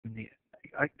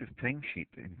Active Timesheet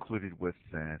included with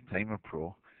Timer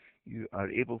Pro, you are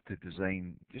able to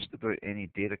design just about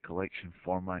any data collection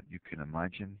format you can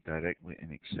imagine directly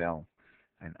in Excel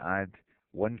and add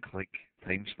one-click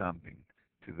timestamping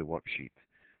to the worksheet.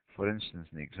 For instance,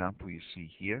 in the example you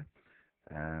see here,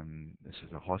 this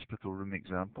is a hospital room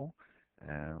example.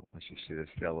 Let's just say this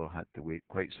fellow had to wait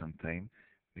quite some time.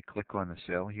 We click on the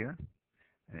cell here,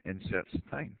 and it inserts the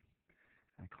time.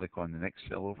 I click on the next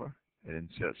cell over, it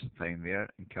inserts the time there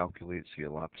and calculates the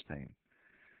elapsed time.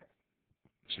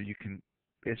 So you can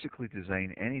basically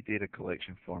design any data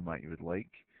collection format you would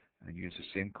like and use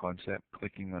the same concept,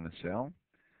 clicking on a cell,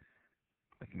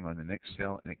 clicking on the next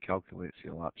cell, and it calculates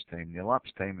the elapsed time. The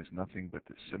elapsed time is nothing but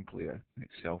it's simply an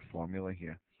Excel formula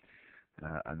here.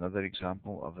 Another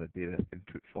example of a data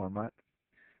input format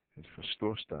is for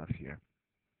store staff here.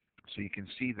 So you can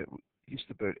see that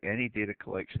just about any data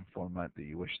collection format that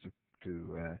you wish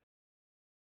to